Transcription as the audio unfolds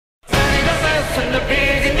from the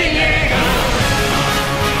birds in the air.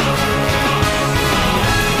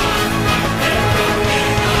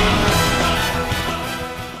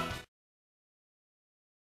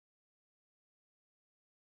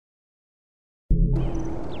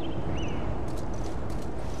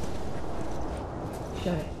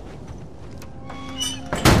 Shut it.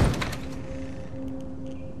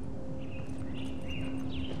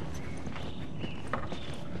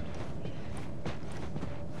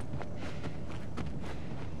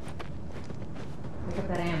 Pick up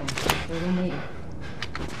that ammo. We'll need it.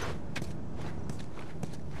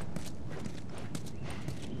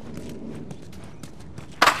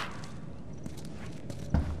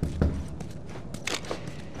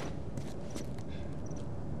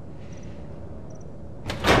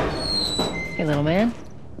 Hey, little man.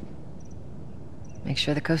 Make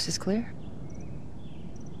sure the coast is clear.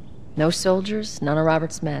 No soldiers, none of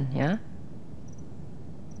Robert's men, yeah?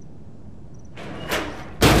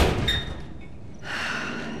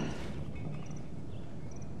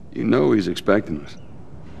 You know he's expecting us.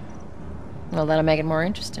 Well, that'll make it more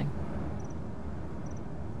interesting.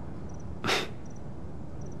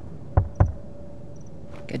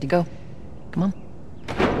 Good to go. Come on.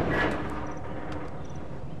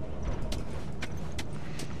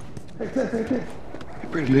 Hey,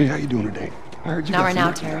 pretty lady, how you doing today? I heard you Not got right some now,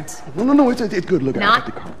 work. Terrence. No, it's good. Look, I got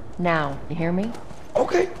the Not car. now. You hear me?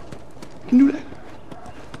 Okay, can do that.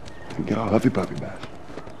 Get all huffy puppy back.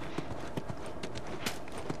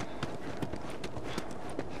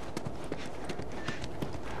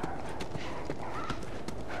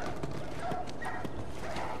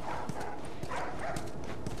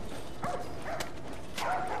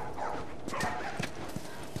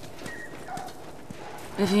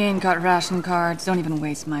 If you ain't got ration cards, don't even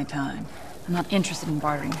waste my time. I'm not interested in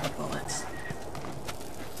bartering for bullets.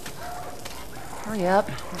 Hurry up.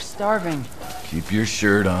 We're starving. Keep your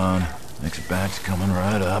shirt on. Next batch coming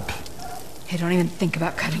right up. Hey, don't even think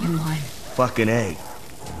about cutting in line. Fucking A.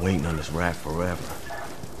 I'm waiting on this rat forever.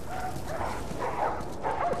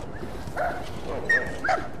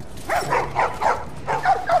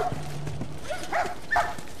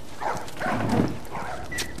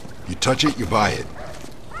 You touch it, you buy it.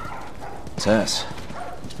 Tess,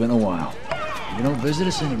 it's been a while. You don't visit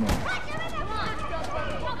us anymore. None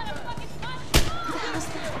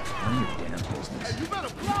of your damn business. You better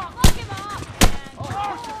block him up! Oh,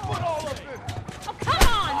 come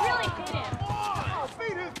on! Really hit him! Oh,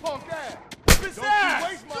 beat his punk ass! His Don't ass! you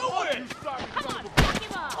waste my Do money, it! Come on, fuck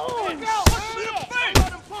him up! Oh, Get no! shit. Punch him in the face!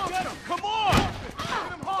 Let him punk! Get him! Come on! Hit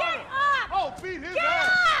him harder! Get up! Oh, beat his Get ass!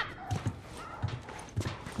 up!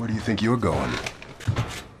 Where do you think you're going?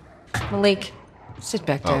 Malik, sit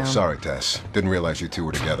back down. Oh, sorry, Tess. Didn't realize you two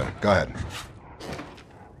were together. Go ahead.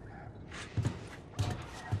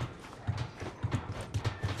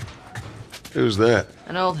 Who's that?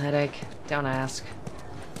 An old headache. Don't ask.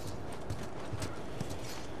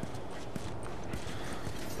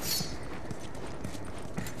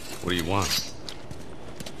 What do you want?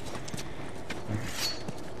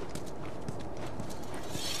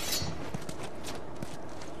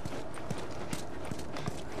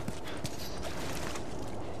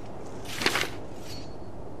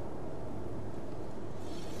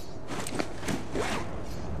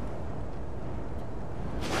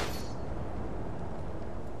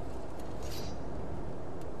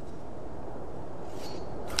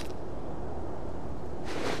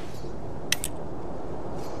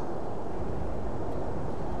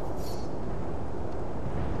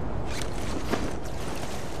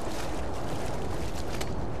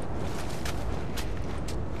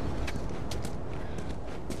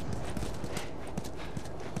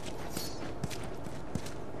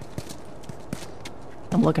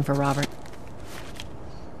 I'm looking for Robert.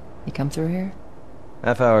 You come through here?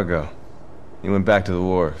 Half hour ago. He went back to the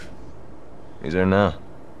wharf. He's there now.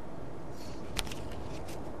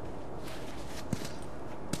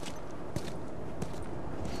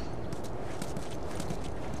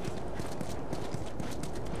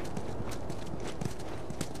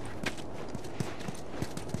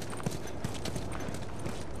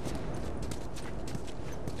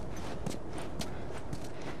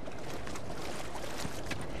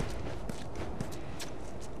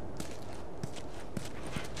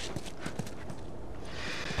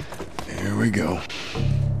 Here we go.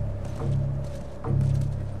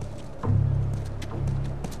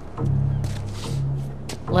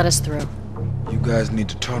 Let us through. You guys need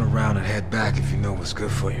to turn around and head back if you know what's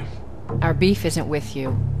good for you. Our beef isn't with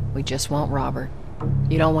you. We just want Robert.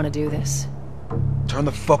 You don't want to do this. Turn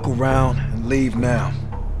the fuck around and leave now.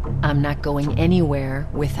 I'm not going anywhere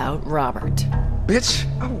without Robert. bitch.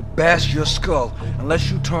 I will bash your skull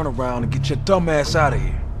unless you turn around and get your dumb ass out of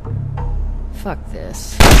here. Fuck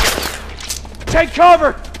this. Take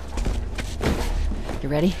cover! You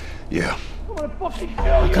ready? Yeah. I'm gonna fucking kill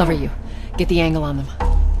I'll you! cover you. Get the angle on them.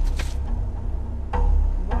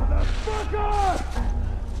 Motherfucker!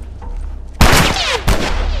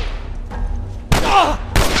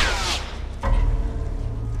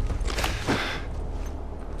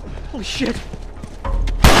 Holy shit!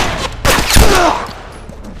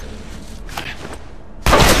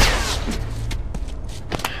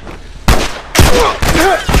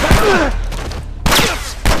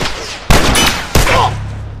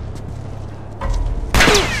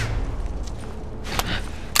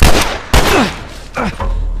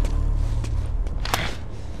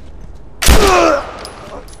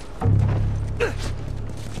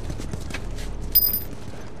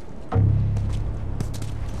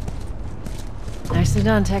 Nicely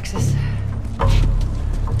done, Texas.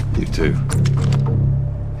 You too.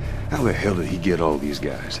 How the hell did he get all these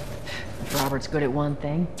guys? If Robert's good at one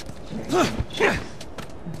thing. Let's take an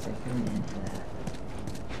end to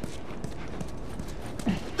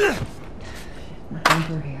that. My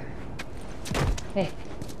hands are here. Hey,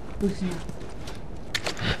 loosen up.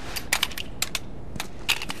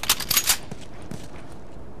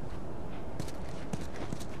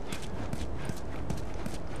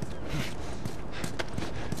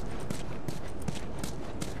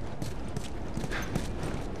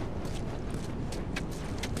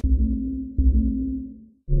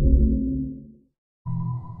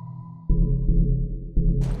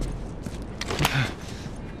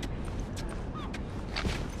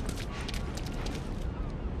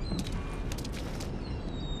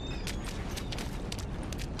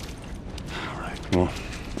 Come on.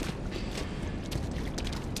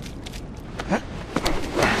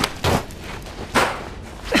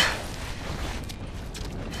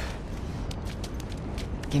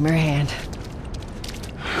 Give me your hand.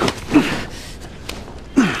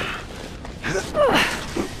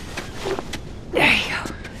 There you go.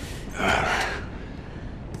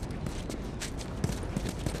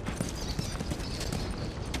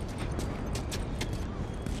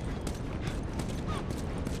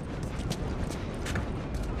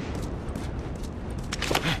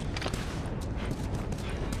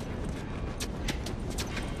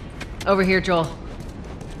 Over here, Joel.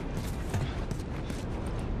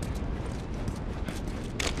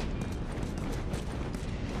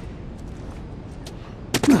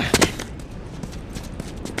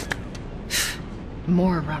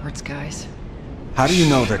 More of Robert's guys. How do you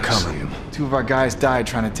know they're I see coming? 'em. 2 of our guys died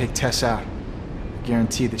trying to take Tess out. I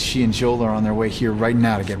guarantee that she and Joel are on their way here right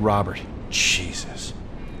now to get Robert. Jesus.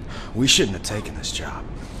 We shouldn't have taken this job.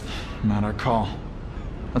 Not our call.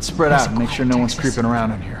 Let's spread Nice out and make and sure no quiet, one's Texas. creeping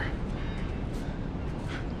around in here.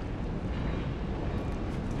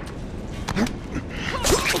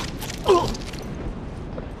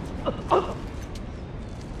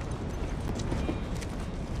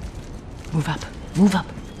 Move up. Move up.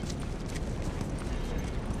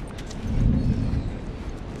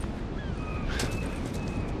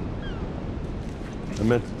 I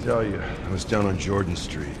meant to tell you, I was down on Jordan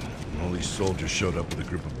Street, and all these soldiers showed up with a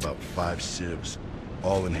group of about 5 civs,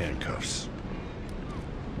 all in handcuffs.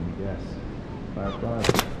 Yes. Fireflies.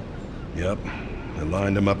 Yep. They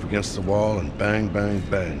lined them up against the wall, and bang, bang,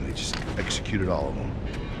 bang, they just executed all of them.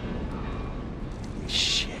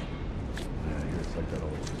 Shit. Yeah, here it's like that all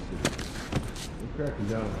over the city. They're cracking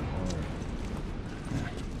down on hard.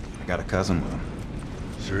 I got a cousin with him.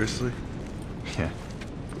 Seriously? Yeah.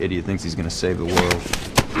 Idiot thinks he's gonna save the world.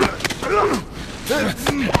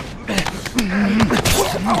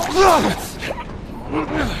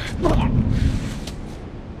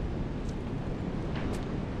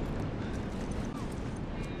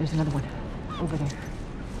 There's another one. Over there.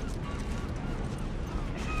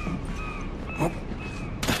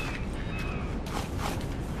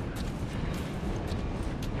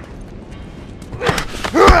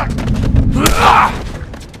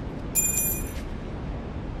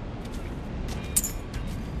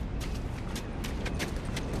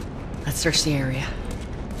 Let's search the area.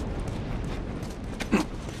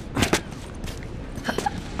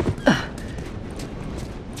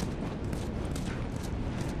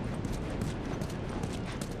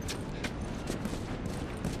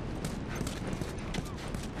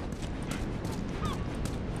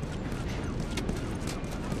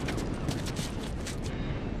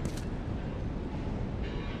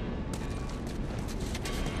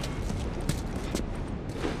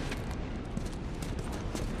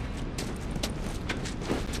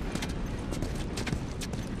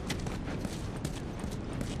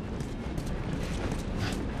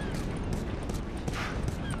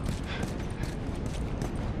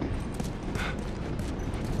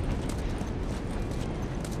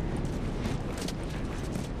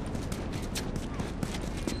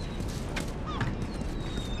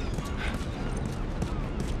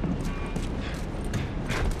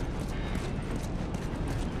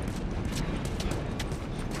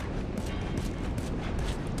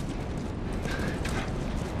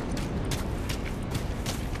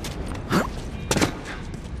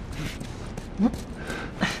 Hey,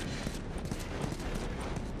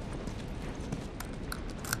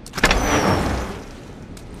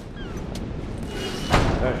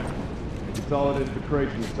 consolidated the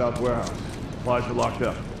crates in the south warehouse. Supplies are locked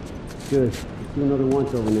up. Good. Let's do another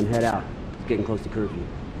once-over and then head out. It's getting close to curfew.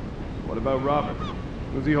 What about Robert?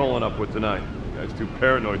 Who's he holing up with tonight? The guy's too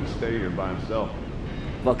paranoid to stay here by himself.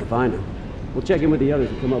 Fuck if I know. We'll check in with the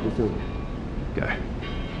others and come up with something. Okay.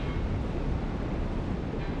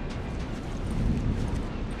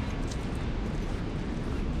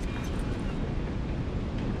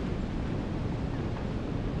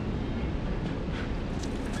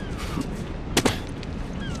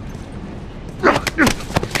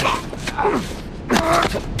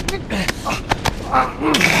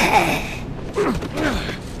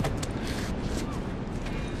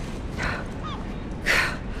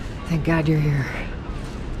 Thank God you're here.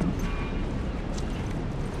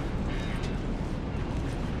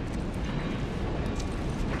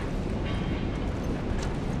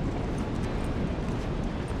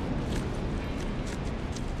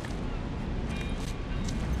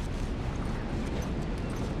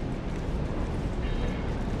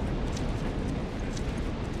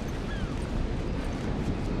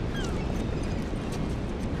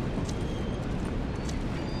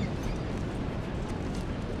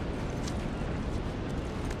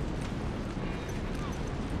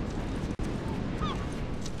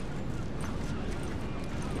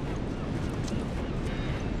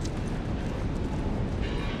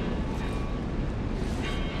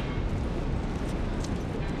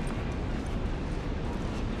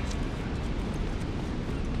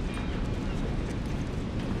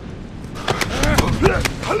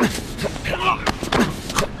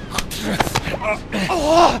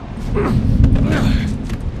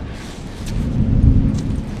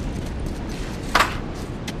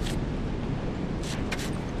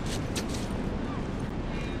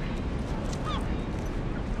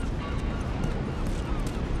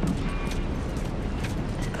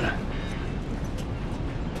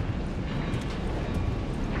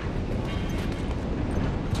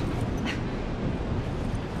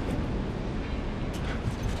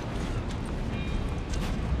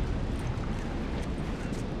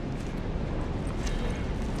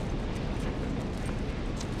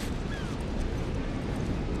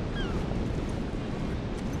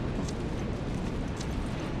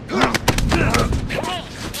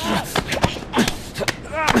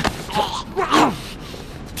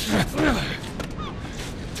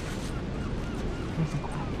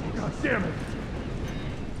 Damn it!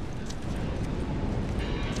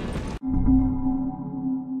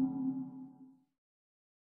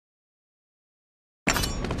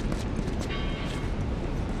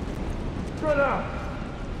 Spread out!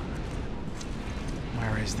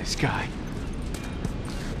 Where is this guy?